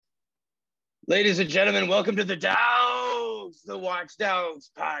Ladies and gentlemen, welcome to the Dogz, the Watch Dogz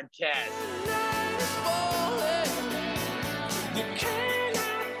podcast.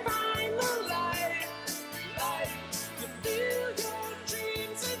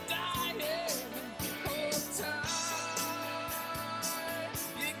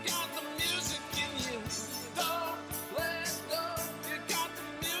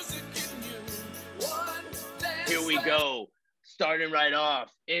 Here we go. Starting right off,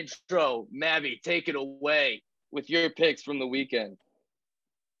 intro, Mabby, take it away with your picks from the weekend.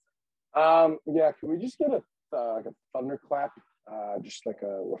 Can we just get a thunderclap? Just like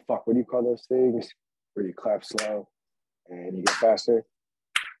what do you call those things? Where you clap slow and you get faster.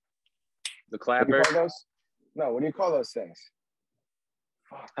 The clapper? What do you call those? No, what do you call those things?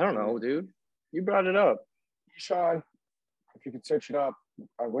 I don't know, dude. You brought it up. Sean, if you could search it up.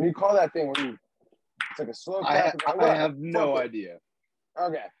 What do you call that thing where you it's like a slow clap? I have no idea.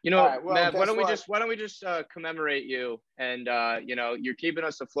 Okay. You know, right, well, Matt, why don't we just commemorate you? And you're keeping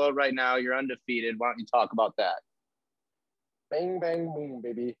us afloat right now. You're undefeated. Why don't you talk about that? Bang, bang, boom,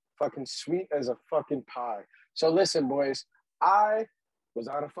 baby. Fucking sweet as a fucking pie. So listen, boys, I was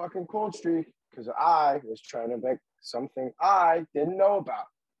on a fucking cold streak because I was trying to bet something I didn't know about.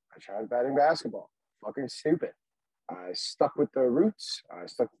 I tried betting basketball. Fucking stupid. I stuck with the roots. I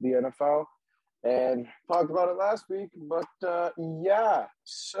stuck to the NFL. And talked about it last week, but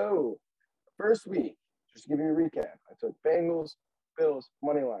so first week, just to give you a recap, I took Bengals, Bills,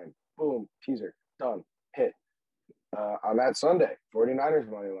 money line, boom, teaser, done, hit. On that Sunday, 49ers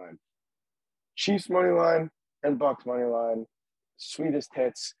money line, Chiefs money line, and Bucks money line, sweetest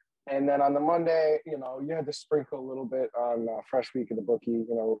hits. And then on the Monday, you had to sprinkle a little bit on fresh week of the bookie,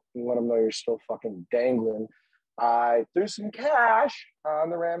 let them know you're still fucking dangling. I threw some cash on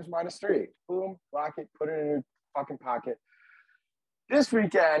the Rams -3. Boom, lock it, put it in your fucking pocket. This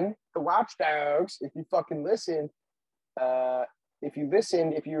weekend, the Watch Dogz, if you fucking listen, if you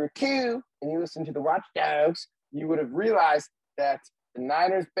were Q and you listened to the Watch Dogz, you would have realized that the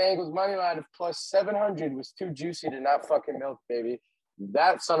Niners-Bengals money line of plus 700 was too juicy to not fucking milk, baby.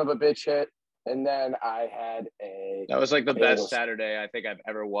 That son of a bitch hit. And then I had That was like the best Saturday I think I've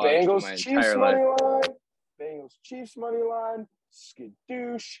ever watched in my entire life. Bengals Chiefs money line,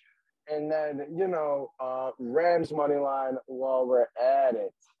 skadoosh, and then Rams money line while we're at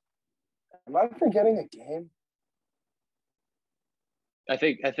it. Am I forgetting a game? I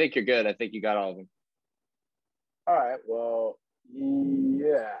think you're good. I think you got all of them. All right, well,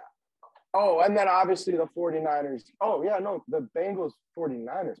 yeah. Oh, and then obviously the 49ers. Oh, yeah, no, the Bengals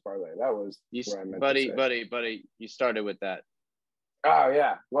 49ers parlay. That was where I meant to say. Buddy, you started with that. Oh,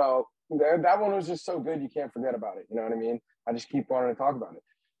 yeah. Well, that one was just so good you can't forget about it. You know what I mean? I just keep wanting to talk about it.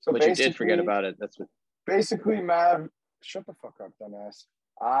 So but you did forget about it. That's what. Basically, Mav, shut the fuck up, dumbass.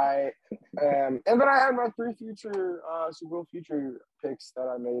 And then I had my 3 future Super Bowl future picks that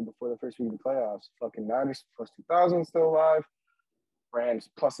I made before the first week of the playoffs. Fucking Niners plus 2,000 still alive. Rams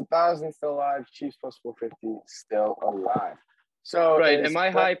plus 1,000 still alive. Chiefs plus 450 still alive. So right, and my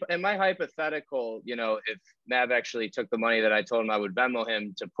hypothetical, if Mav actually took the money that I told him I would Venmo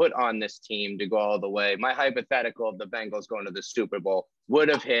him to put on this team to go all the way, my hypothetical of the Bengals going to the Super Bowl would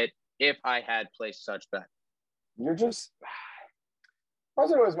have hit if I had placed such bet. You're just –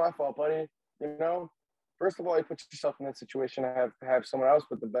 wasn't always my fault, buddy. First of all, you put yourself in that situation. I have to have someone else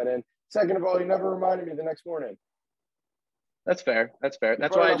put the bet in. Second of all, you never reminded me the next morning. That's fair. That's why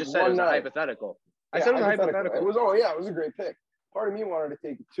I just said it was a hypothetical. I said it was a hypothetical. It was a great pick. Part of me wanted to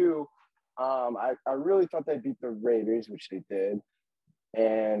take it too. I really thought they'd beat the Raiders, which they did.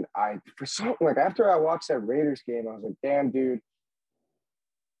 And after I watched that Raiders game, I was like, damn, dude,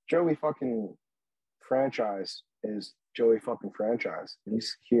 Joey fucking franchise is Joey fucking franchise.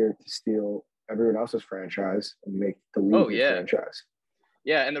 He's here to steal everyone else's franchise and make the league franchise.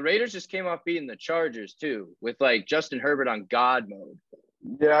 Yeah, and the Raiders just came off beating the Chargers too, with Justin Herbert on God mode.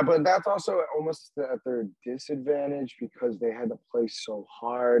 Yeah, but that's also almost at their disadvantage because they had to play so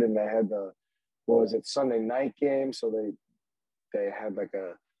hard and they had Sunday night game, so they had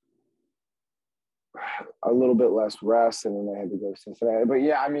a little bit less rest, and then they had to go to Cincinnati. But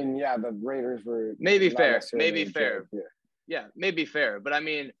the Raiders were maybe fair. Yeah, maybe fair. But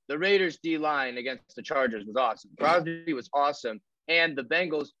the Raiders D line against the Chargers was awesome. Crosby was awesome, and the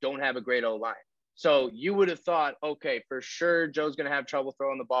Bengals don't have a great O line. So you would have thought, okay, for sure, Joe's going to have trouble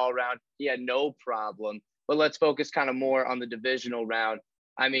throwing the ball around. He had no problem. But let's focus kind of more on the divisional round.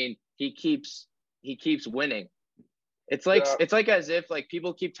 He keeps winning. It's like as if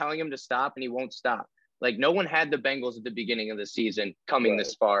people keep telling him to stop and he won't stop. No one had the Bengals at the beginning of the season coming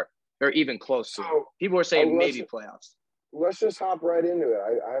this far or even close to it. People were saying maybe playoffs. let's just hop right into it.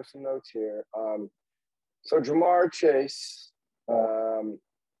 I have some notes here. So Jamar Chase,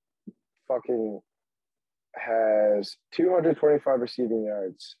 fucking has 225 receiving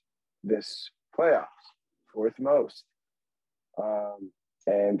yards this playoffs, fourth most.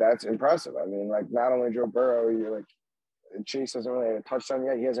 And that's impressive. I mean, like, not only Joe Burrow, you're like, Chase hasn't really had a touchdown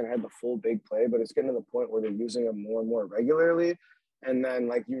yet. He hasn't had the full big play, but it's getting to the point where they're using him more and more regularly. And then,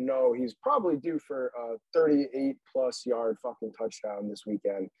 like, he's probably due for a 38-plus yard fucking touchdown this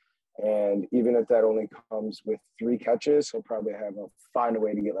weekend. And even if that only comes with 3 catches, he'll probably find a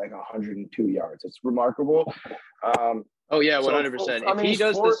way to get like 102 yards. It's remarkable. Oh yeah, 100%. If he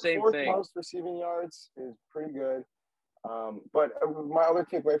does the same thing, most receiving yards is pretty good. But my other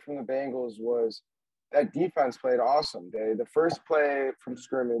takeaway from the Bengals was that defense played awesome. The first play from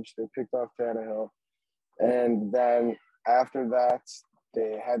scrimmage, they picked off Tannehill, and then after that,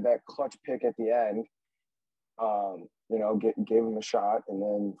 they had that clutch pick at the end. Gave him a shot, and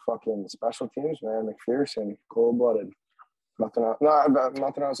then fucking special teams, man, McPherson, cold-blooded. Nothing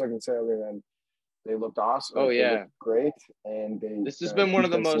else I can say other than they looked awesome. Oh yeah, they looked great, and this has been one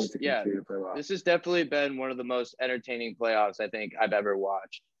of the most This has definitely been one of the most entertaining playoffs I think I've ever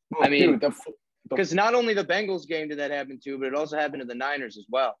watched. Oh, I mean, because not only the Bengals game did that happen to, but it also happened to the Niners as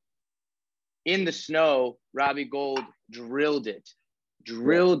well. In the snow, Robbie Gould drilled it,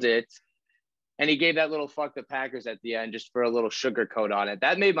 and he gave that little fuck the Packers at the end just for a little sugar coat on it.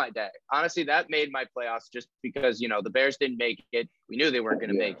 That made my day. Honestly, that made my playoffs just because, the Bears didn't make it. We knew they weren't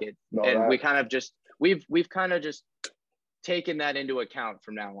going to make it. We kind of just – we've kind of just taken that into account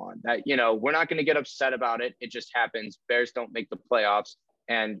from now on. That, we're not going to get upset about it. It just happens. Bears don't make the playoffs,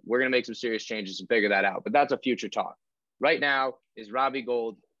 and we're going to make some serious changes to figure that out. But that's a future talk. Right now is Robbie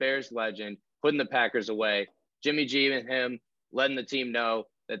Gould, Bears legend, putting the Packers away. Jimmy G and him letting the team know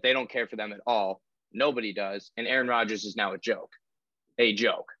that they don't care for them at all. Nobody does. And Aaron Rodgers is now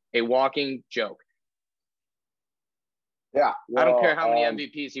a walking joke. Yeah. Well, I don't care how many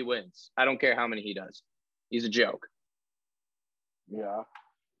MVPs he wins. I don't care how many he does. He's a joke. Yeah.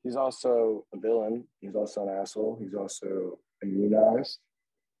 He's also a villain. He's also an asshole. He's also immunized.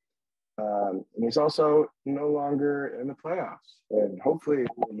 And he's also no longer in the playoffs. And hopefully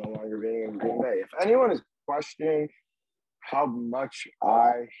will no longer be in Green Bay. If anyone is questioning how much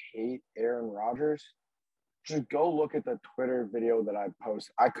I hate Aaron Rodgers, just go look at the Twitter video that I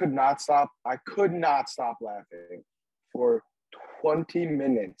posted. I could not stop laughing for 20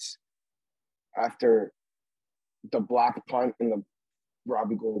 minutes after the blocked punt and the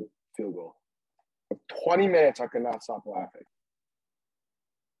Robbie Gould field goal. For 20 minutes, I could not stop laughing.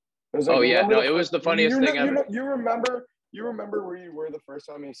 It was like, it was the funniest thing ever. You remember where you were the first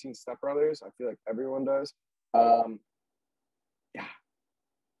time you seen Step Brothers? I feel like everyone does. Yeah,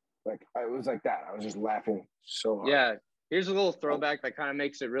 like I was like that. I was just laughing so hard. Yeah, here's a little throwback that kind of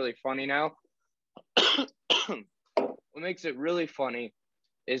makes it really funny now. What makes it really funny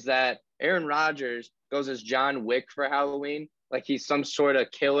is that Aaron Rodgers goes as John Wick for Halloween, like he's some sort of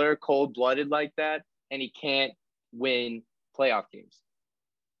killer, cold-blooded like that, and he can't win playoff games.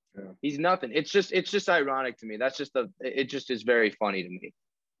 Yeah. He's nothing. It's just ironic to me. It just is very funny to me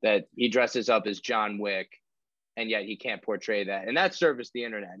that he dresses up as John Wick, and yet he can't portray that. And that serviced the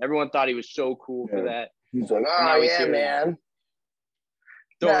internet. Everyone thought he was so cool for that. He's like, oh, yeah, man.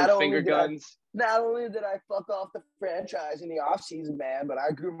 Throwing finger guns. Not only did I fuck off the franchise in the offseason, man, but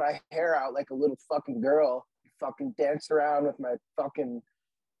I grew my hair out like a little fucking girl. Fucking danced around with my fucking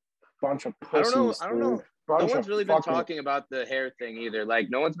bunch of pussies. I don't know. No one's really been talking about the hair thing either. Like,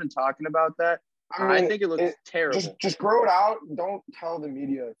 no one's been talking about that. I think it looks terrible. Just grow it out. Don't tell the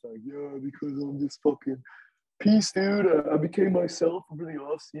media. It's like, yeah, because I'm this fucking peace, dude. I became myself over the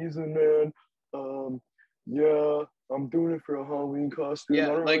off season, man. Yeah, I'm doing it for a Halloween costume. Yeah,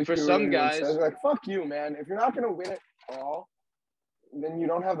 like for some guys, like, fuck you, man. If you're not gonna win it all, then you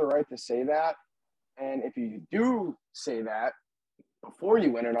don't have the right to say that. And if you do say that before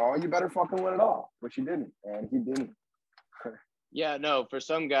you win it all, you better fucking win it all, which he didn't, and he didn't. Yeah, no, for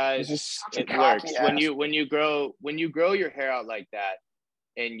some guys it works. When you grow your hair out like that,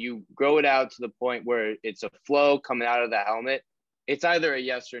 and you grow it out to the point where it's a flow coming out of the helmet, it's either a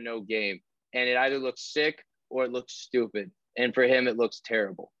yes or no game, and it either looks sick or it looks stupid. And for him, it looks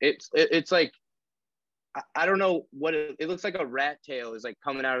terrible. It's like, I don't know what it looks like. A rat tail is like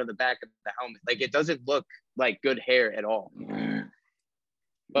coming out of the back of the helmet. Like, it doesn't look like good hair at all.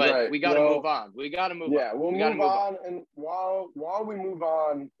 But we got to move on. We got to move on. Yeah, we'll move on. And while we move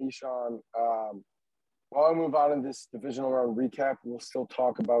on, Ishan, while I move on in this divisional round recap, we'll still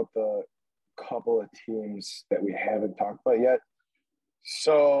talk about the couple of teams that we haven't talked about yet.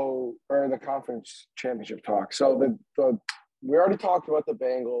 So, or the conference championship talk. So we already talked about the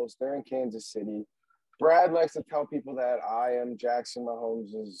Bengals. They're in Kansas City. Brad likes to tell people that I am Jackson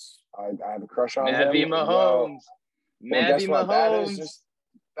Mahomes. I have a crush on Mavy him. Mahomes. Well, guess what? Mahomes.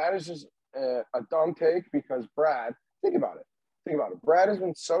 That is just a dumb take because Brad, think about it. Think about it. Brad has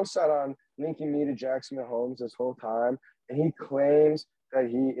been so set on linking me to Jackson Mahomes this whole time, and he claims that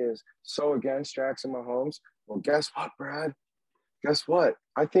he is so against Jackson Mahomes. Well, guess what, Brad? Guess what?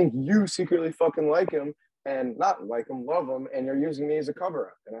 I think you secretly fucking like him and not like him, love him, and you're using me as a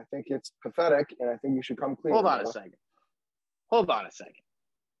cover-up. And I think it's pathetic, and I think you should come clean. Hold on a second.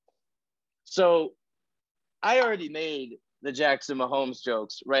 So I already made the Jackson Mahomes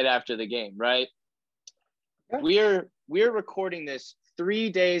jokes right after the game, right? Yeah. We're recording this 3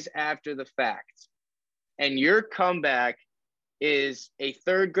 days after the fact, and your comeback is a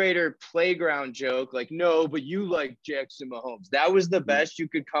third grader playground joke. Like, no, but you like Jackson Mahomes. That was the best you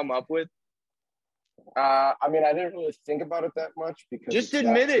could come up with. I mean, I didn't really think about it that much because just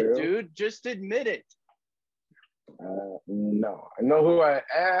admit it, dude. Just admit it. No, I know who I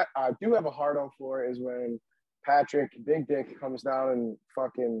do have a hard on for is when Patrick Big Dick comes down in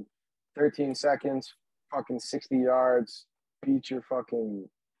fucking 13 seconds, fucking 60 yards, beat your fucking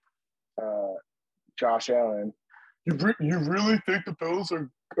Josh Allen. You really think the Bills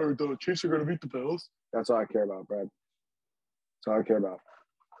or the Chiefs are going to beat the Bills? That's all I care about, Brad. That's all I care about.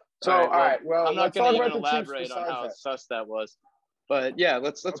 So, all right. Well, I'm not going to even elaborate on how sus that was. But, yeah,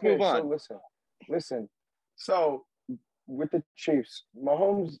 let's move on. So, listen. So, with the Chiefs,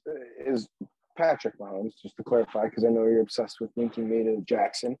 Mahomes is Patrick Mahomes, just to clarify, because I know you're obsessed with linking me to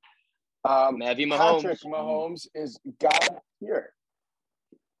Jackson. Mavy Mahomes. Patrick Mahomes is God here.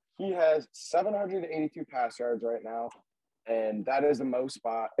 He has 782 pass yards right now, and that is the most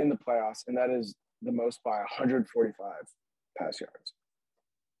in the playoffs, and that is the most by 145 pass yards.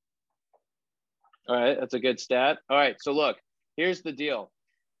 All right, that's a good stat. All right, so look, here's the deal.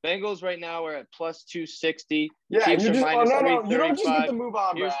 Bengals right now are at plus 260. Yeah, Chiefs are minus 335. You don't just get to move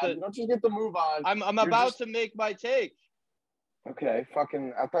on, Brad. You don't just get to move on. I'm about to make my take. Okay,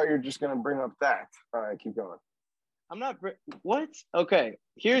 I thought you were just going to bring up that. All right, keep going. I'm not – what? Okay,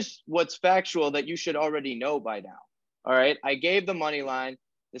 here's what's factual that you should already know by now. All right, I gave the money line.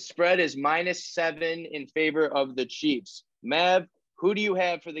 The spread is -7 in favor of the Chiefs. Mav, who do you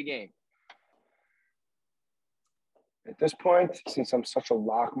have for the game? At this point, since I'm such a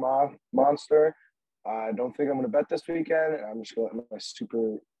lock monster, I don't think I'm going to bet this weekend. I'm just going to let my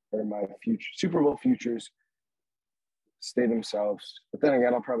Super Bowl futures stay themselves. But then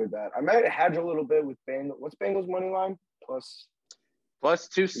again, I'll probably bet. I might hedge a little bit with Bengals. What's Bengals money line? Plus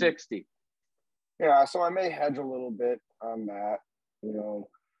 260. Yeah, so I may hedge a little bit on that. You know.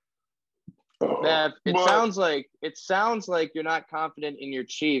 Mav, it sounds like you're not confident in your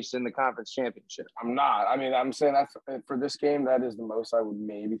Chiefs in the conference championship. I'm not. I mean, I'm saying that's for this game. That is the most I would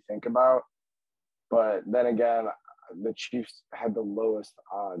maybe think about. But then again, the Chiefs had the lowest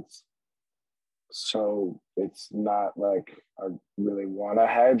odds, so it's not like I really want to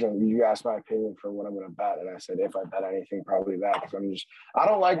hedge. And you asked my opinion for what I'm going to bet, and I said if I bet anything, probably that because I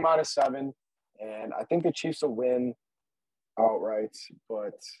don't like -7, and I think the Chiefs will win outright,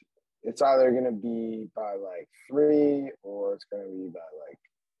 but it's either going to be by like 3 or it's going to be by like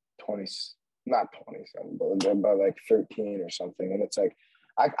 20, not 27, but by like 13 or something. And it's like,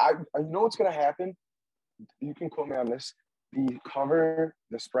 I know what's going to happen. You can quote me on this. The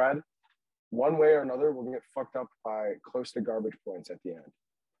spread, one way or another, will get fucked up by close to garbage points at the end.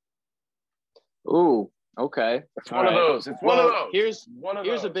 Ooh, okay. It's one of those. It's one of those. Here's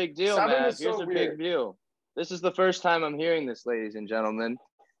a big deal, Mav. Here's a big deal. This is the first time I'm hearing this, ladies and gentlemen.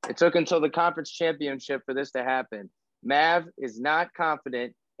 It took until the conference championship for this to happen. Mav is not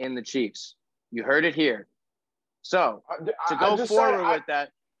confident in the Chiefs. You heard it here. So, to go forward with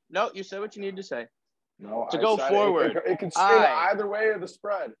that. No, you said what you need to say. No, to go forward. It can swing either way of the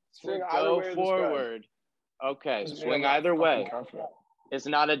spread. Swing either way of the spread. Okay, swing either way. It's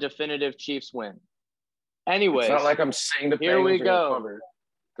not a definitive Chiefs win. Anyways. It's not like I'm saying the Bengals are going to cover.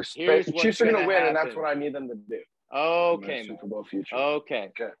 The Chiefs are going to win, and that's what I need them to do. Okay. Super Bowl future.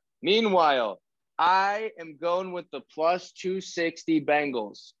 Okay. Meanwhile, I am going with the plus 260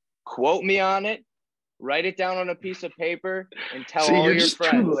 Bengals. Quote me on it. Write it down on a piece of paper and tell all your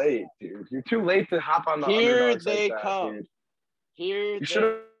friends. You're too late, dude. You're too late to hop on the Here underdogs they like come. That, dude. You should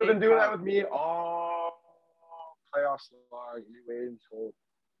have been doing that with me all playoffs long. You waited until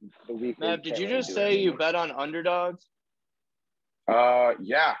the week. Matt, did you just say you bet on underdogs?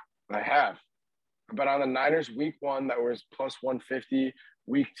 Yeah, I have. But on the Niners week 1, that was plus 150.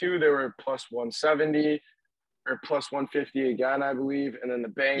 Week 2, they were plus 170. are plus 150 again, I believe. And then the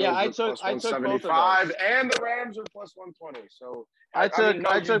Bengals Yeah, are plus 175. And the Rams are plus 120. So I took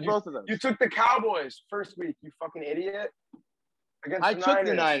you, both of those. You took the Cowboys first week, you fucking idiot. Against I the took Niners.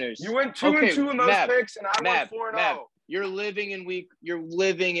 the Niners. You went 2-2 in those picks, and I went 4-0. You're living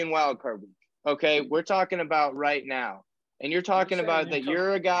in wild card week. Okay, we're talking about right now. And you're talking about that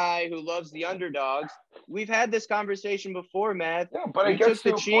you're a guy who loves the underdogs. We've had this conversation before, Matt. Yeah, but you took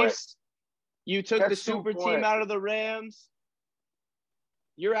the Chiefs. You took the super team out of the Rams.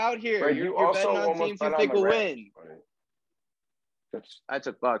 You're out here. Right, you're betting on teams you think will win. I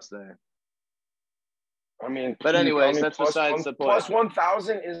took Bucks there. I mean, but anyways, that's besides the point. Plus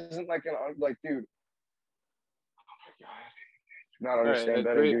 1,000 isn't like dude. Oh my God, not understand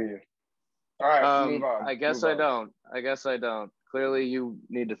betting, do you? All right, move on. I guess I don't. Clearly, you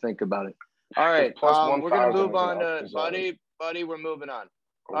need to think about it. All right, we're gonna move on to buddy. We're moving on.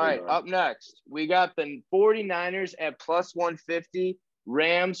 All right, up next, we got the 49ers at plus 150.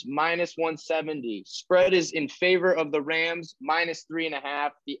 Rams minus 170. Spread is in favor of the Rams minus 3.5.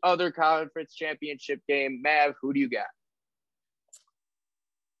 The other conference championship game. Mav, who do you got?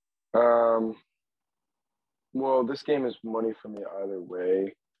 Well, this game is money for me either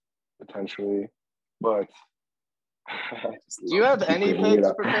way, potentially. But do you have any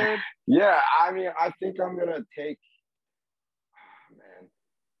picks prepared? Yeah, I mean, I think I'm gonna take.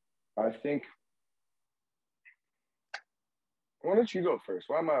 I think. Why don't you go first?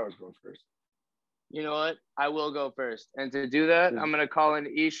 Why am I always going first? You know what? I will go first. And to do that, I'm going to call in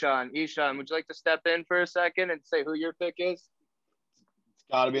Ishan. Ishan, would you like to step in for a second and say who your pick is? It's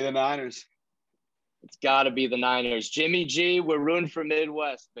got to be the Niners. It's got to be the Niners. Jimmy G, we're rooting for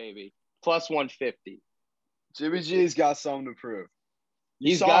Midwest, baby. Plus 150. Jimmy G's got something to prove.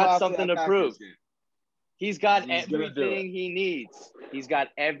 He's got something to prove. He's got everything he needs. He's got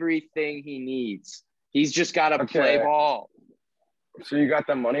everything he needs. He's just got to play ball. So you got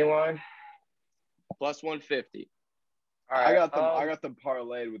the money line? Plus 150. All right. I got them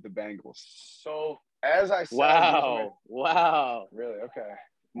parlayed with the Bengals. So as I said, wow. Really? Okay.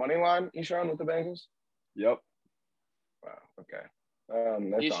 Money line, Ishan, with the Bengals? Yep. Wow. Okay.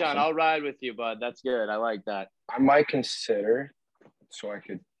 That's Ishan, awesome. I'll ride with you, bud. That's good. I like that. I might consider, so I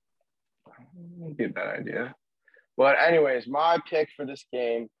could. It'd be a bad idea. But anyways, my pick for this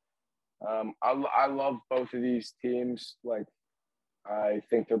game. I love both of these teams. Like, I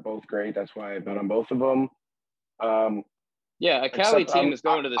think they're both great. That's why I bet on both of them. Yeah, a Cali team is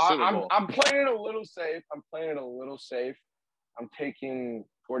going to the Super Bowl. I'm playing it a little safe. I'm taking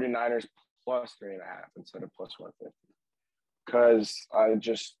 49ers plus 3.5 instead of plus 150 because I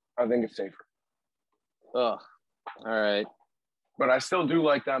think it's safer. Oh, all right. But I still do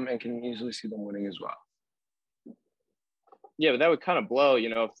like them and can easily see them winning as well. Yeah, but that would kind of blow,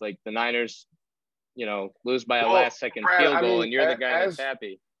 if like the Niners, lose by a last-second field goal and you're the guy that's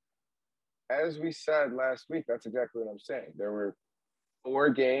happy. As we said last week, that's exactly what I'm saying. There were 4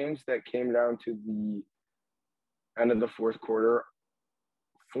 games that came down to the end of the fourth quarter.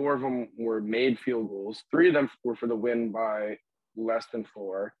 4 of them were made field goals. 3 of them were for the win by less than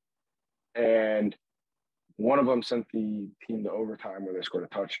 4. And one of them sent the team to overtime where they scored a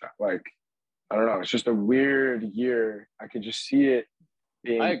touchdown. Like, I don't know. It's just a weird year. I could just see it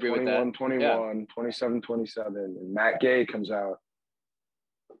being 21-21, 27-27, and Matt Gay comes out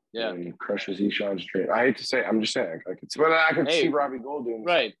and crushes Ishan's dream. I hate to say it. I'm just saying. I could see Robbie Gould doing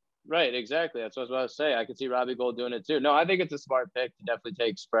it. Right, exactly. That's what I was about to say. I could see Robbie Gould doing it too. No, I think it's a smart pick to definitely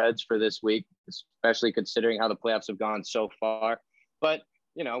take spreads for this week, especially considering how the playoffs have gone so far. But,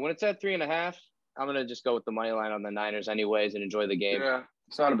 when it's at 3.5, I'm going to just go with the money line on the Niners anyways and enjoy the game. Yeah,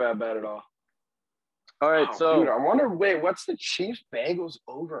 it's not a bad bet at all. All right, dude, I wonder, what's the Chiefs-Bengals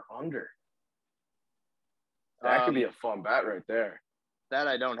over-under? That could be a fun bet right there. That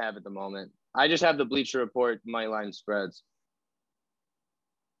I don't have at the moment. I just have the Bleacher Report money line spreads.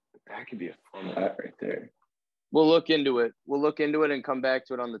 That could be a fun bet right there. We'll look into it. And come back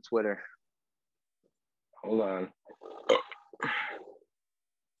to it on the Twitter. Hold on.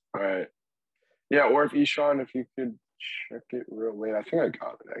 All right. Yeah, or if Ishan, if you could check it real late. I think I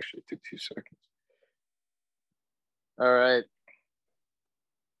got it, actually. It took 2 seconds. All right.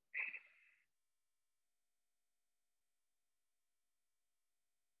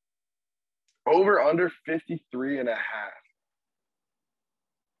 Over under 53.5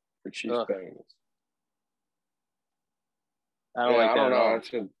 for Chiefs Bengals. I don't know.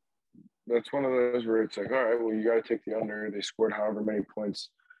 That's one of those where it's like, all right, well, you got to take the under. They scored however many points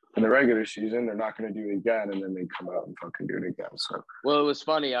in the regular season. They're not going to do it again, and then they come out and fucking do it again. So, well, it was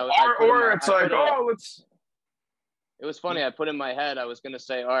funny. Let's. It was funny. I put in my head, I was going to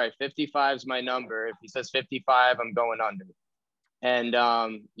say, all right, 55 is my number. If he says 55, I'm going under.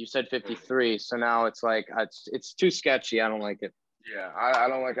 And you said 53. So now it's like, it's too sketchy. I don't like it. Yeah, I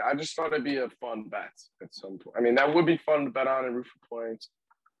don't like it. I just thought it'd be a fun bet at some point. I mean, that would be fun to bet on and root for points.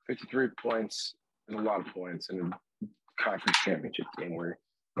 53 points is a lot of points in a conference championship game where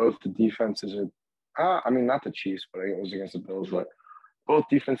both the defenses are, I mean, not the Chiefs, but it was against the Bills, but both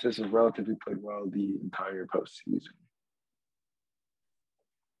defenses have relatively played well the entire postseason.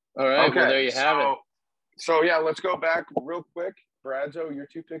 All right, okay, well, there you have it. So, yeah, let's go back real quick. Bradzo, your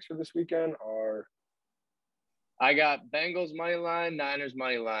 2 picks for this weekend are? I got Bengals money line, Niners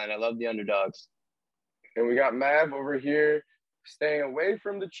money line. I love the underdogs. And we got Mav over here staying away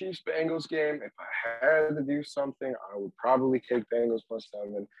from the Chiefs-Bengals game. If I had to do something, I would probably take Bengals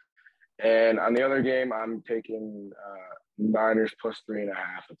 +7. And on the other game, I'm taking Niners +3.5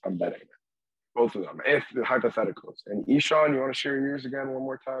 if I'm betting. Both of them, if the hypotheticals. And Eshawn, you want to share yours again one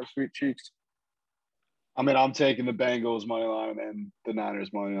more time, sweet cheeks? I mean, I'm taking the Bengals money line and the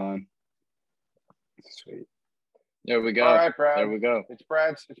Niners money line. Sweet. There we go. All right, Brad. There we go. It's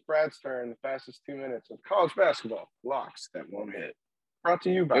Brad's turn. The fastest 2 minutes of college basketball locks that won't hit. Brought to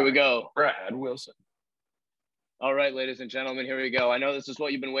you by Here we go. Brad Wilson. All right, ladies and gentlemen, here we go. I know this is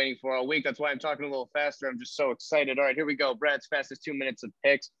what you've been waiting for all week. That's why I'm talking a little faster. I'm just so excited. All right, here we go. Brad's fastest 2 minutes of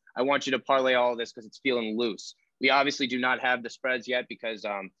picks. I want you to parlay all of this because it's feeling loose. We obviously do not have the spreads yet because,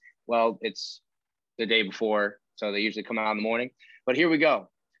 well, it's the day before, so they usually come out in the morning. But here we go.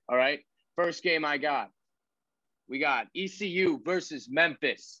 All right, first game we got ECU versus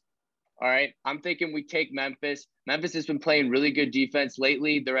Memphis. All right, I'm thinking we take Memphis. Memphis has been playing really good defense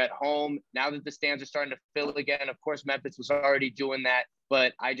lately. They're at home. Now that the stands are starting to fill again, of course, Memphis was already doing that,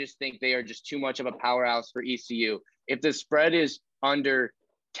 but I just think they are just too much of a powerhouse for ECU. If the spread is under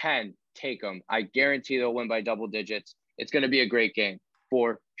 10, take them. I guarantee they'll win by double digits. It's going to be a great game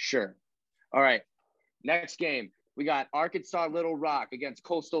for sure. All right, next game, we got Arkansas Little Rock against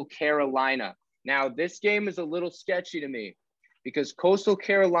Coastal Carolina. Now, this game is a little sketchy to me because Coastal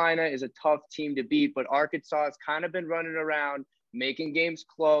Carolina is a tough team to beat, but Arkansas has kind of been running around, making games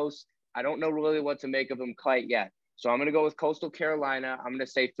close. I don't know really what to make of them quite yet. So I'm going to go with Coastal Carolina. I'm going to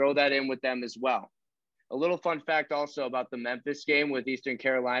say throw that in with them as well. A little fun fact also about the Memphis game with Eastern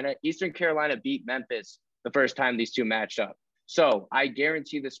Carolina. Eastern Carolina beat Memphis the first time these two matched up. So I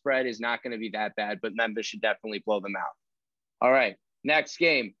guarantee the spread is not going to be that bad, but Memphis should definitely blow them out. All right, next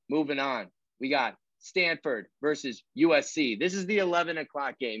game, moving on. We got Stanford versus USC. This is the 11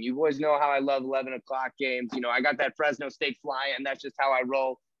 o'clock game. You boys know how I love 11 o'clock games. You know, I got that Fresno State fly, and that's just how I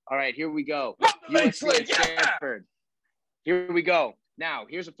roll. All right, here we go. USC and Stanford. Here we go. Now,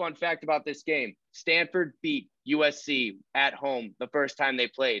 here's a fun fact about this game. Stanford beat USC at home the first time they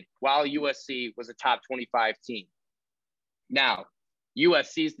played, while USC was a top 25 team. Now,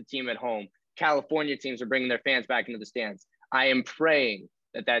 USC is the team at home. California teams are bringing their fans back into the stands. I am praying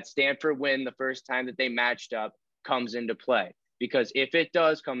that Stanford win the first time that they matched up comes into play. Because if it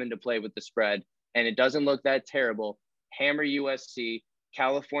does come into play with the spread and it doesn't look that terrible, hammer USC.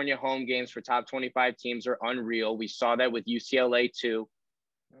 California home games for top 25 teams are unreal. We saw that with UCLA too,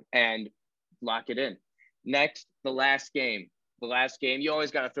 and lock it in. Next, the last game. You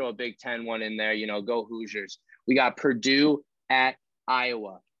always got to throw a Big Ten one in there, you know, go Hoosiers. We got Purdue at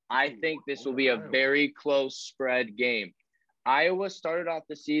Iowa. I think this will be a very close spread game. Iowa started off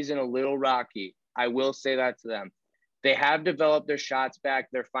the season a little rocky. I will say that to them. They have developed their shots back.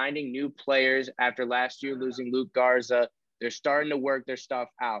 They're finding new players after last year losing Luke Garza. They're starting to work their stuff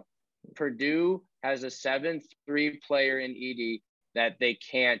out. Purdue has a 7-3 player in Edey that they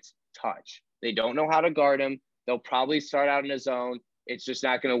can't touch. They don't know how to guard him. They'll probably start out in his zone. It's just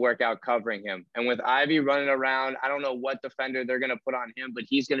not going to work out covering him. And with Ivy running around, I don't know what defender they're going to put on him, but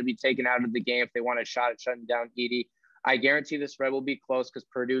he's going to be taken out of the game if they want a shot at shutting down Edey. I guarantee the spread will be close because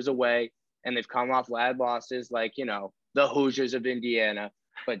Purdue's away, and they've come off bad losses like, you know, the Hoosiers of Indiana,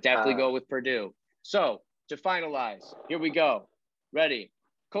 but definitely go with Purdue. So to finalize, here we go. Ready?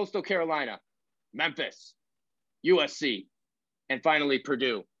 Coastal Carolina, Memphis, USC, and finally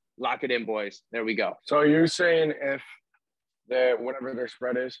Purdue. Lock it in, boys. There we go. So you're saying if whatever their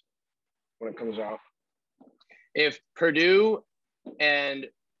spread is when it comes off? If Purdue and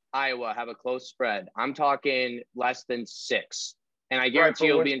Iowa have a close spread, I'm talking less than 6. And I guarantee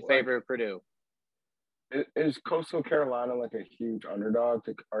you'll be in favor of Purdue. Is Coastal Carolina like a huge underdog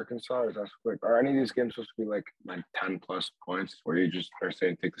to Arkansas? Or is that quick? Are any of these games supposed to be like 10 plus points where you just are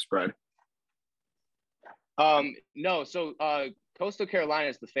saying take the spread? No. So Coastal Carolina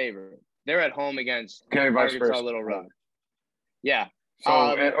is the favorite. They're at home against Arkansas Little Rock. Yeah.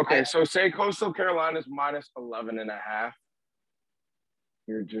 So, so say Coastal Carolina's minus 11.5.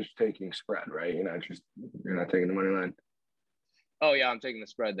 You're just taking spread, right? You're not taking the money line. Oh yeah, I'm taking the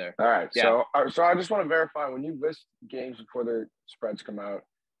spread there. All right. Yeah. So I just want to verify, when you list games before their spreads come out,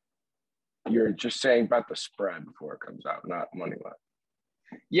 you're just saying about the spread before it comes out, not money line.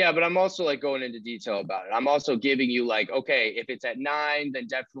 Yeah, but I'm also like going into detail about it. I'm also giving you like, okay, if it's at 9, then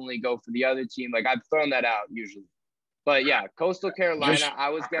definitely go for the other team. Like I've thrown that out usually. But yeah, Coastal Carolina, I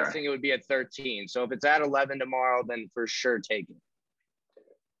was guessing it would be at 13. So if it's at 11 tomorrow, then for sure take it.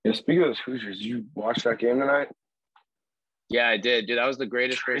 Yeah, speaking of those Hoosiers, did you watch that game tonight? Yeah, I did. Dude, that was the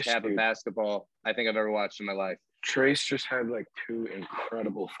greatest first half of basketball I think I've ever watched in my life. Trace just had like 2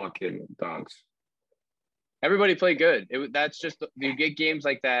 incredible fucking dunks. Everybody played good. That's just – you get games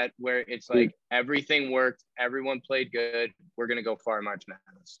like that where it's like everything worked, everyone played good. We're going to go far in March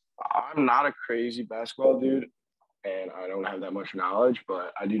Madness. I'm not a crazy basketball dude, and I don't have that much knowledge,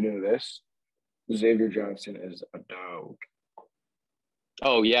 but I do know this. Xavier Johnson is a dog.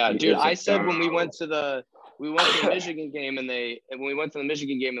 Oh, yeah. Dude, I said when we went to the Michigan game and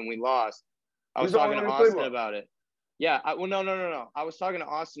we lost, I was talking to Austin about it. Yeah. No. I was talking to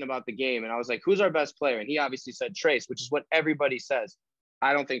Austin about the game, and I was like, who's our best player? And he obviously said Trace, which is what everybody says.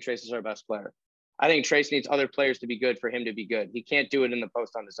 I don't think Trace is our best player. I think Trace needs other players to be good for him to be good. He can't do it in the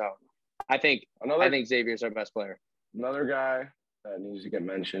post on his own. I think Xavier's our best player. Another guy that needs to get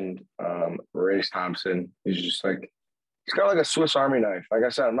mentioned, Race Thompson. He's got like a Swiss Army knife. Like I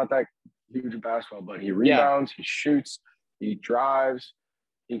said, I'm not that huge at basketball, but he rebounds, he shoots, he drives.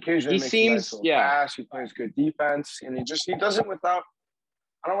 He occasionally makes a nice little pass. He plays good defense, and he does it without.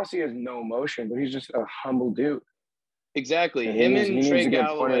 I don't want to say he has no emotion, but he's just a humble dude. Exactly. Him and Trey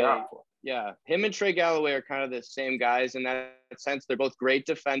Galloway. Yeah, him and Trey Galloway are kind of the same guys in that sense. They're both great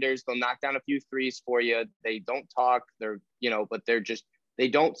defenders. They'll knock down a few threes for you. They don't talk. But they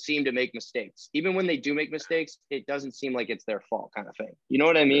don't seem to make mistakes. Even when they do make mistakes, it doesn't seem like it's their fault, kind of thing. You know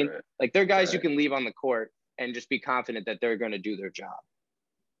what I mean? Right. Like they're guys you can leave on the court and just be confident that they're going to do their job.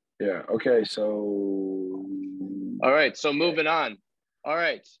 Yeah. Okay. So. All right. So moving on. All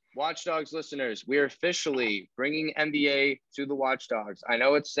right. Watch Dogs listeners, we are officially bringing NBA to the Watch Dogs. I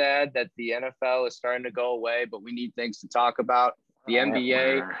know it's sad that the NFL is starting to go away, but we need things to talk about. The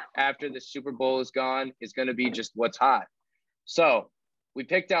NBA, after the Super Bowl is gone, is going to be just what's hot. So we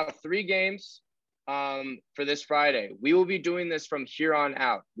picked out 3 games for this Friday. We will be doing this from here on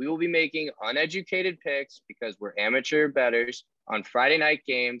out. We will be making uneducated picks because we're amateur bettors on Friday night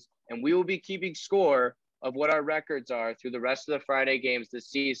games, and we will be keeping score of what our records are through the rest of the Friday games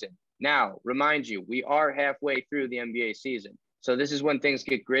this season. Now, remind you, we are halfway through the NBA season. So this is when things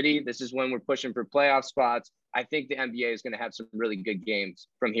get gritty. This is when we're pushing for playoff spots. I think the NBA is going to have some really good games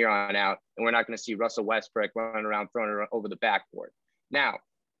from here on out, and we're not going to see Russell Westbrook running around throwing it over the backboard. Now,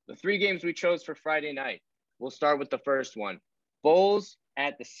 the 3 games we chose for Friday night, we'll start with the first one. Bulls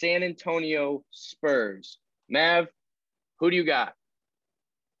at the San Antonio Spurs. Mav, who do you got?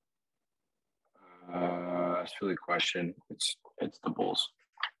 That's really a question. It's the Bulls.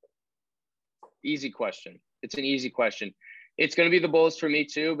 Easy question. It's an easy question. It's going to be the Bulls for me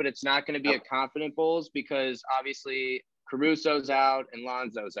too, but it's not going to be a confident Bulls because obviously Caruso's out and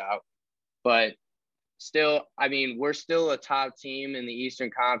Lonzo's out. But still, I mean, we're still a top team in the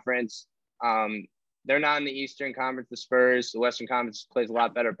Eastern Conference. They're not in the Eastern Conference, the Spurs. The Western Conference plays a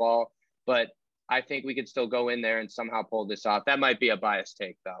lot better ball. But I think we could still go in there and somehow pull this off. That might be a biased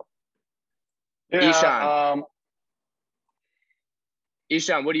take, though. Yeah,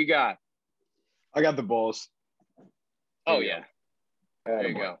 Ishan, what do you got? I got the Bulls. Oh, yeah. There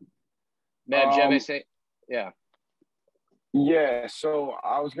you go. Man, say, yeah. Yeah, so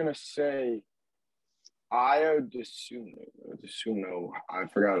I was going to say Ayo Dosunmu. I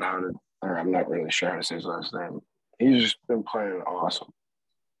forgot how to – I'm not really sure how to say his last name. He's just been playing awesome.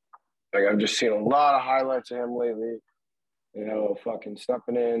 Like, I've just seen a lot of highlights of him lately. Fucking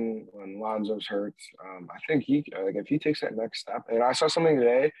stepping in when Lonzo's hurt. I think if he takes that next step, and I saw something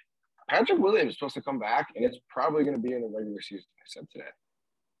today, Patrick Williams is supposed to come back, and it's probably going to be in the regular season. I said today.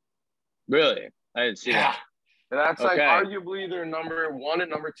 Really? I didn't see that. And that's like arguably their number 1 and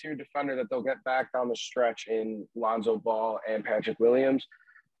number 2 defender that they'll get back down the stretch in Lonzo Ball and Patrick Williams.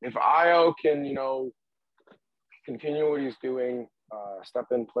 If Ayo can, continue what he's doing, step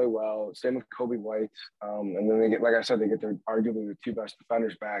in, play well. Same with Kobe White. And then they get their arguably the 2 best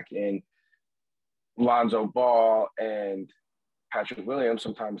defenders back in Lonzo Ball and Patrick Williams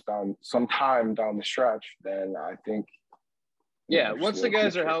sometime down the stretch. Then I think. Yeah, once the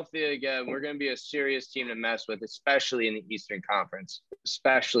guys are healthy again, we're going to be a serious team to mess with, especially in the Eastern Conference,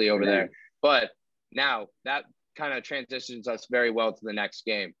 especially over there. But now that kind of transitions us very well to the next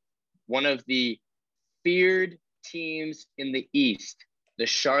game. One of the feared teams in the East, the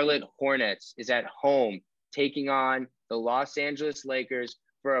Charlotte Hornets, is at home taking on the Los Angeles Lakers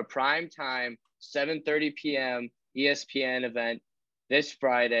for a prime time 7:30 p.m. ESPN event this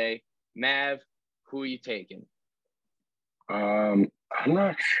Friday. Mav, who are you taking? I'm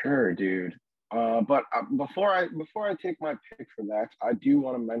not sure, dude. But before I take my pick for that, I do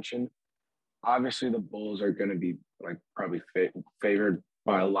want to mention, obviously the Bulls are going to be like probably favored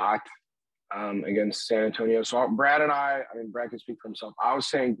by a lot against San Antonio. So Brad and I mean, Brad can speak for himself. I was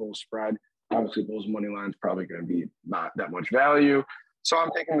saying Bulls spread. Obviously, Bulls money line is probably going to be not that much value. So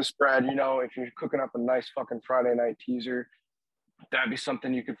I'm taking the spread. You know, if you're cooking up a nice fucking Friday night teaser, that'd be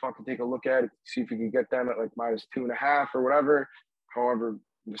something you could fucking take a look at. See if you can get them at like -2.5 or whatever. However,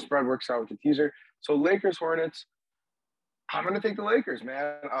 the spread works out with the teaser. So Lakers Hornets. I'm gonna take the Lakers,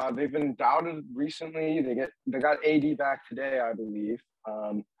 man. They've been doubted recently. They got AD back today, I believe.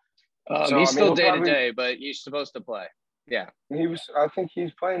 He's still day to day, but he's supposed to play. Yeah, I think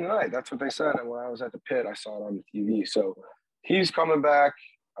he's playing tonight. That's what they said. And when I was at the pit, I saw it on the TV. So he's coming back.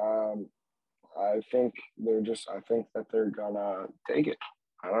 I think that they're gonna take it.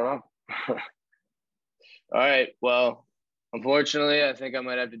 I don't know. All right. Well, unfortunately, I think I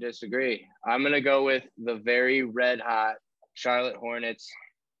might have to disagree. I'm gonna go with the very red hot Charlotte Hornets.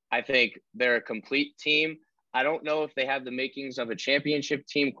 I think they're a complete team. I don't know if they have the makings of a championship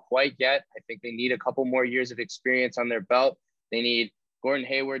team quite yet. I think they need a couple more years of experience on their belt. They need Gordon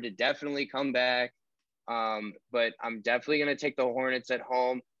Hayward to definitely come back. But I'm definitely going to take the Hornets at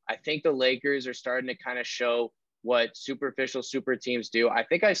home. I think the Lakers are starting to kind of show what superficial super teams do. I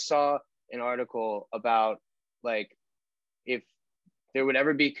think I saw an article about like if there would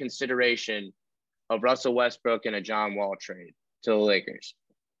ever be consideration of Russell Westbrook and a John Wall trade to the Lakers.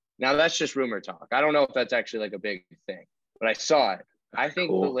 Now, that's just rumor talk. I don't know if that's actually like a big thing, but I saw it. I think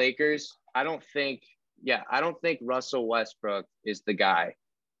the Lakers, I don't think Russell Westbrook is the guy.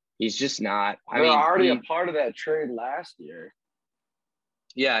 He's just not. They're already a part of that trade last year.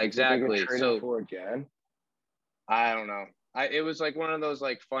 Yeah, exactly. So for again. I don't know. It was like one of those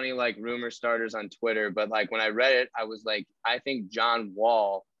like funny like rumor starters on Twitter, but like when I read it, I was like, I think John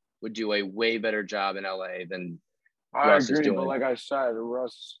Wall would do a way better job in LA than Russ is doing. But like I said,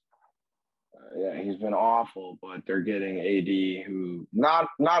 Russ. He's been awful, but they're getting AD, who not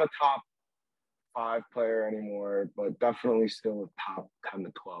a top 5 player anymore, but definitely still a top 10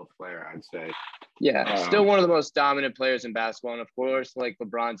 to 12 player, I'd say. Yeah, still one of the most dominant players in basketball, and of course, like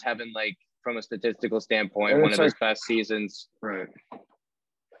LeBron's having like from a statistical standpoint one of his best seasons. Right.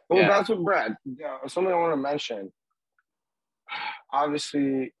 Well, that's what Brad. Something I want to mention.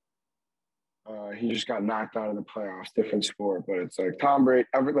 Obviously. He just got knocked out of the playoffs, different sport, but it's like Tom Brady,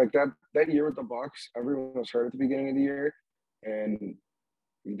 that year with the Bucks, everyone was hurt at the beginning of the year, and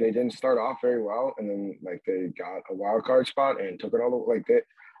they didn't start off very well, and then like they got a wild card spot and took it all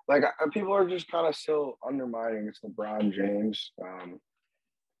the people are just kind of still undermining it's LeBron James,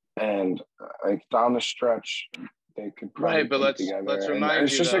 and like down the stretch they could probably but let's remind you,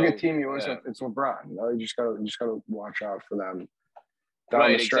 it's just like a team you always have, it's LeBron, you know, you just gotta watch out for them.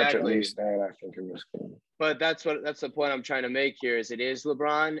 Down the stretch, exactly. At least, and I think in this game. But that's the point I'm trying to make here is it is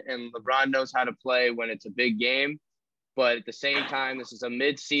LeBron, and LeBron knows how to play when it's a big game. But at the same time, this is a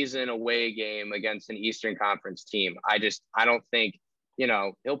mid-season away game against an Eastern Conference team. I don't think, you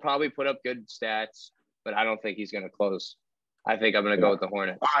know, he'll probably put up good stats, but I don't think he's going to close. I think I'm going to go with the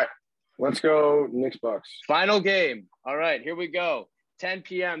Hornets. All right, let's go Knicks Bucks. Final game. All right, here we go. 10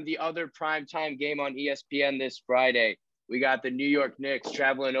 p.m., the other primetime game on ESPN this Friday. We got the New York Knicks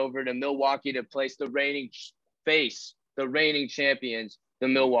traveling over to Milwaukee to face the reigning champions, the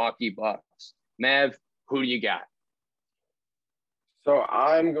Milwaukee Bucks. Mav, who do you got? So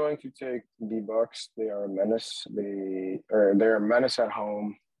I'm going to take the Bucks. They are a menace. They're a menace at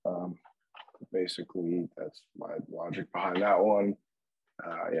home. Basically, that's my logic behind that one.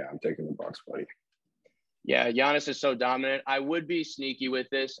 I'm taking the Bucks, buddy. Yeah, Giannis is so dominant. I would be sneaky with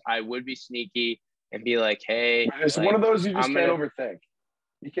this. And be like, hey. It's one of those you just can't overthink.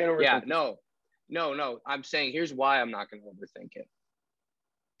 You can't overthink. Yeah, no. I'm saying here's why I'm not going to overthink it.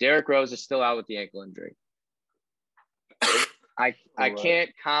 Derrick Rose is still out with the ankle injury. I can't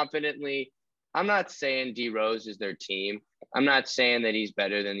confidently – I'm not saying D Rose is their team. I'm not saying that he's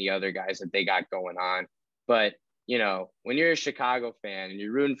better than the other guys that they got going on. But, you know, when you're a Chicago fan and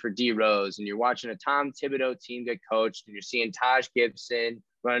you're rooting for D Rose and you're watching a Tom Thibodeau team get coached and you're seeing Taj Gibson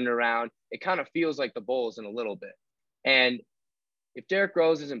running around, it kind of feels like the Bulls in a little bit. And if Derrick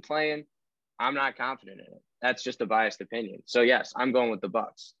Rose isn't playing, I'm not confident in it. That's just a biased opinion. So yes, I'm going with the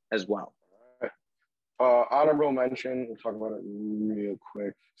Bucks as well. Honorable mention, we'll talk about it real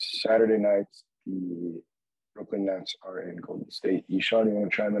quick. Saturday nights, the Brooklyn Nets are in Golden State. Eshaun, you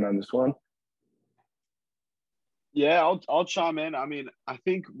want to chime in on this one? Yeah, I'll chime in. I mean, I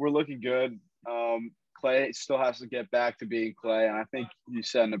think we're looking good. Clay still has to get back to being Clay, and I think you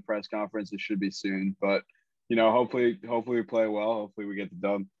said in the press conference it should be soon. But hopefully we play well. Hopefully we get the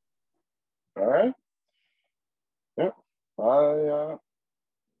dub. All right. Yep. I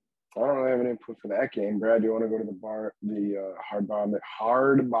don't really have any input for that game. Brad, do you want to go to the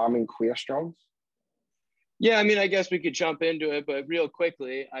hard bombing questions? Yeah, I mean, I guess we could jump into it, but real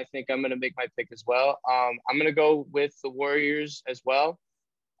quickly, I think I'm going to make my pick as well. I'm going to go with the Warriors as well.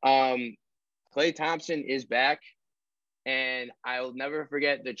 Klay Thompson is back, and I'll never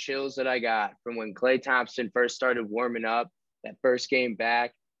forget the chills that I got from when Klay Thompson first started warming up that first game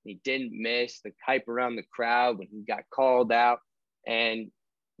back. He didn't miss the hype around the crowd when he got called out, and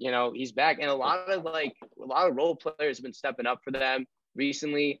he's back. And a lot of role players have been stepping up for them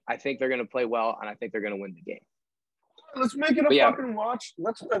recently. I think they're going to play well, and I think they're going to win the game. Let's make it fucking watch.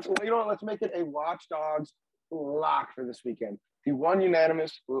 Let's make it a Watch Dogs lock for this weekend. The one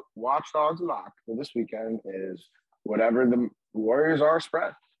unanimous Watch Dogs lock for this weekend is whatever the Warriors are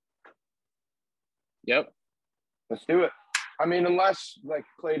spread. Yep. Let's do it. I mean, unless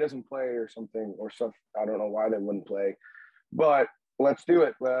Klay doesn't play or something or stuff. I don't know why they wouldn't play, but let's do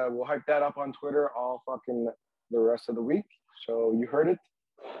it. We'll hype that up on Twitter all fucking the rest of the week. So you heard it.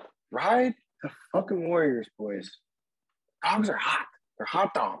 Ride the fucking Warriors, boys. Dogs are hot. They're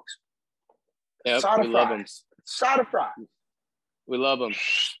hot dogs. Yep, we love them. Sada fries. We love them.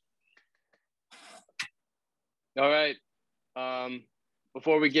 All right.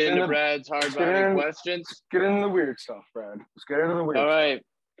 Before we get into Brad's hard-bombing questions. Let's get into the weird stuff, Brad. Let's get into the weird stuff. All right.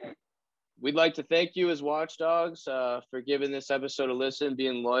 We'd like to thank you as Watchdogs for giving this episode a listen,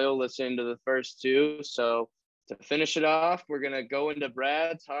 being loyal, listening to the first two. So to finish it off, we're going to go into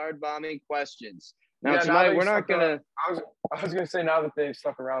Brad's hard-bombing questions. Now, tonight, we're not going to – I was going to say, now that they've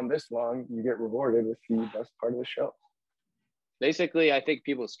stuck around this long, you get rewarded with the best part of the show. Basically, I think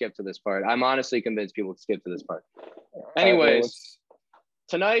people skip to this part. I'm honestly convinced people skip to this part. Anyways,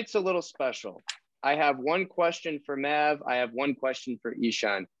 tonight's a little special. I have one question for Mav. I have one question for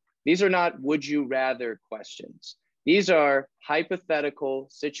Eshaun. These are not would you rather questions. These are hypothetical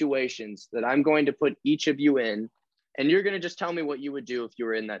situations that I'm going to put each of you in, and you're going to just tell me what you would do if you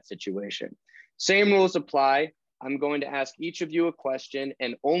were in that situation. Same rules apply. I'm going to ask each of you a question,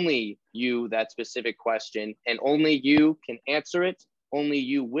 and only you that specific question, and only you can answer it. Only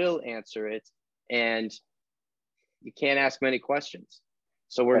you will answer it, and you can't ask many questions.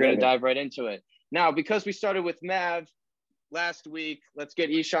 So we're going to dive right into it. Now, because we started with Mav last week, let's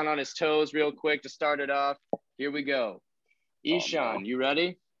get Eshaun on his toes real quick to start it off. Here we go. Eshaun, you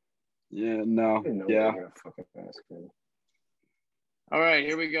ready? Yeah, no. Yeah. All right,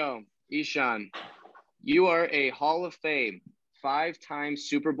 here we go. Eshaun, you are a Hall of Fame, 5-time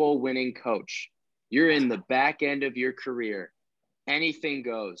Super Bowl winning coach. You're in the back end of your career. Anything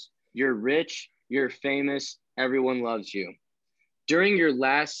goes. You're rich, you're famous, everyone loves you. During your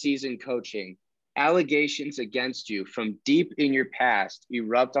last season coaching, allegations against you from deep in your past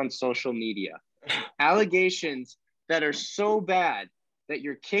erupt on social media. Allegations that are so bad that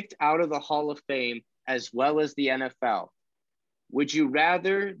you're kicked out of the Hall of Fame as well as the NFL. Would you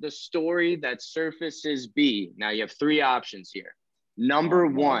rather the story that surfaces be? Now you have three options here. Number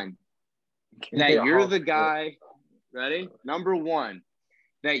one, that you're the guy, ready? Number one,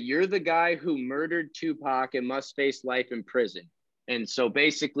 that you're the guy who murdered Tupac and must face life in prison. And so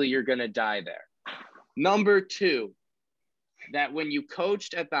basically you're going to die there. Number two, that when you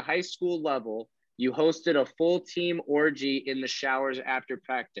coached at the high school level, you hosted a full team orgy in the showers after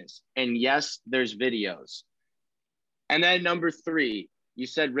practice. And yes, there's videos. And then number three, you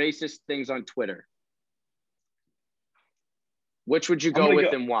said racist things on Twitter. Which would you go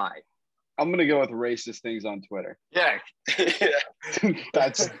with and why? I'm going to go with racist things on Twitter. Yeah.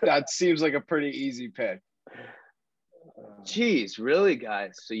 That seems like a pretty easy pick. Jeez, really,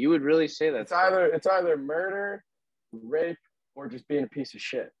 guys? So you would really say that? It's either murder, rape, or just being a piece of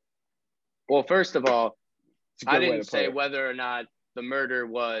shit. Well, first of all, I didn't say whether or not the murder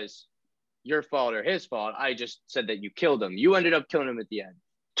was your fault or his fault. I just said that you killed him. You ended up killing him at the end.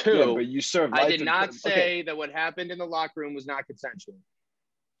 Two, but you served I did not say that what happened in the locker room was not consensual.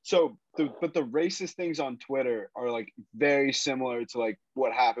 So, but the racist things on Twitter are like very similar to like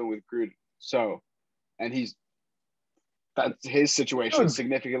what happened with Gruden. So, and that's his situation is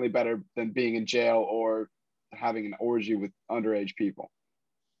significantly better than being in jail or having an orgy with underage people.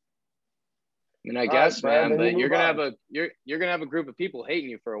 I mean, I guess, man, but you're gonna have a group of people hating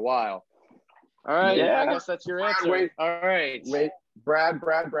you for a while. All right. Yeah. I guess that's your answer. Wait. All right. Wait, Brad.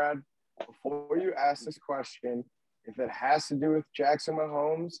 Before you ask this question, if it has to do with Jackson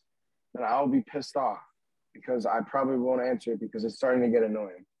Mahomes, then I'll be pissed off because I probably won't answer it because it's starting to get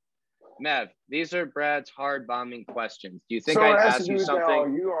annoying. Mav, these are Brad's hard bombing questions. Do you think So I'd it has ask to do you with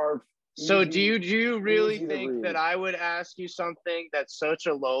something? you are. So easy- do you really easy to think read. that I would ask you something that's such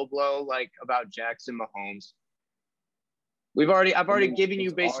a low blow, like about Jackson Mahomes? I've already given you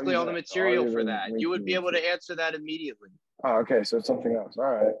it's basically all the already material for been that. You would be linking able into to answer that immediately. Oh, okay. So it's something else. All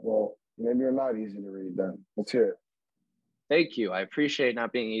right. Well, maybe you're not easy to read then. Let's hear it. Thank you. I appreciate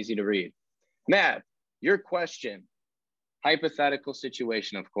not being easy to read. Matt, your question, hypothetical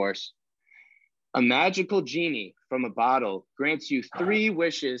situation, of course. A magical genie from a bottle grants you 3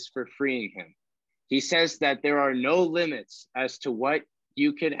 wishes for freeing him. He says that there are no limits as to what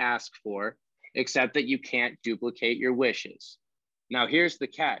you can ask for, except that you can't duplicate your wishes. Now, here's the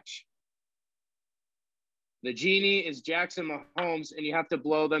catch. The genie is Jackson Mahomes, and you have to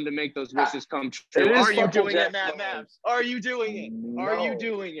blow them to make those wishes come true. It is Are you fucking doing it, Jackson Matt? Mahomes. Are you doing it? Are you No.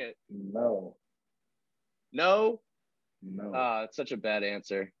 doing it? No. No? No. It's such a bad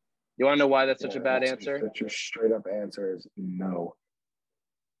answer. You want to know why that's such a bad that's answer? Such a straight up answer is no.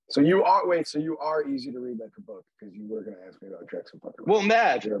 So you are easy to read like a book because you were gonna ask me about Jackson fucking. Well,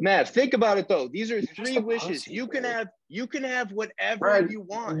 Matt, think about it though. These are You're 3 just a wishes. pussy, you can have whatever Brad, you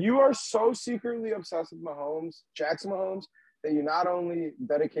want. You are so secretly obsessed with Mahomes, Jackson Mahomes, that you not only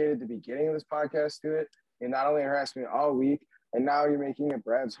dedicated the beginning of this podcast to it, you not only harassed me all week, and now you're making it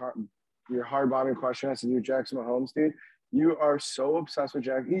your hard bombing question has to do with Jackson Mahomes, dude. You are so obsessed with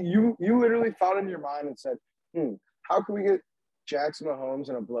Jack. You literally thought in your mind and said, how can we get Jackson Mahomes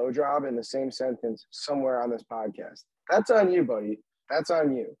and a blowjob in the same sentence somewhere on this podcast? That's on you, buddy. That's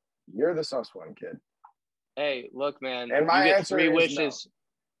on you. You're the sus one, kid. Hey, look, man. And my you get answer 3 is wishes. No.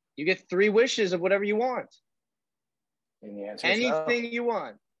 You get 3 wishes of whatever you want. And the answer anything is no. you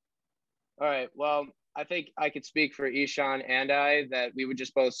want. All right. Well, I think I could speak for Ishan and I that we would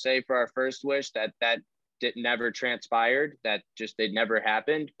just both say for our first wish that never transpired, that just it never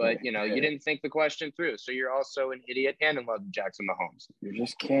happened. But you didn't think the question through, so you're also an idiot and in love with Jackson Mahomes. You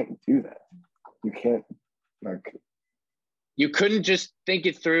just can't do that. You can't You couldn't just think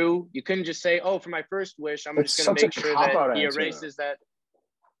it through. You couldn't just say, "Oh, for my first wish, I'm just going to make sure that he erases that."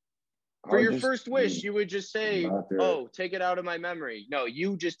 For your first wish, you would just say, "Oh, take it out of my memory." No,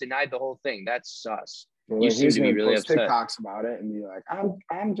 you just denied the whole thing. That's sus. Well, you seem to be really upset. TikToks about it and be like,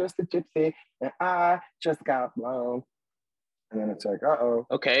 "I'm just a gypsy and I just got blown," and then it's like, "Uh-oh."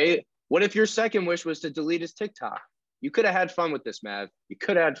 Okay, what if your second wish was to delete his TikTok? You could have had fun with this, Mav. You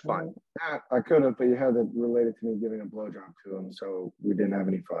could have had fun. I could have, but you had to relate it to me giving a blowjob to him, so we didn't have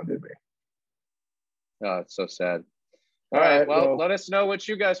any fun, did we? Oh, it's so sad. All right, well, let us know what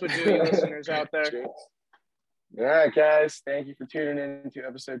you guys would do, you listeners out there. Cheers. All right, guys. Thank you for tuning in to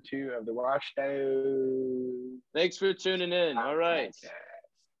episode 2 of The Watchdown. Thanks for tuning in. All right. Okay.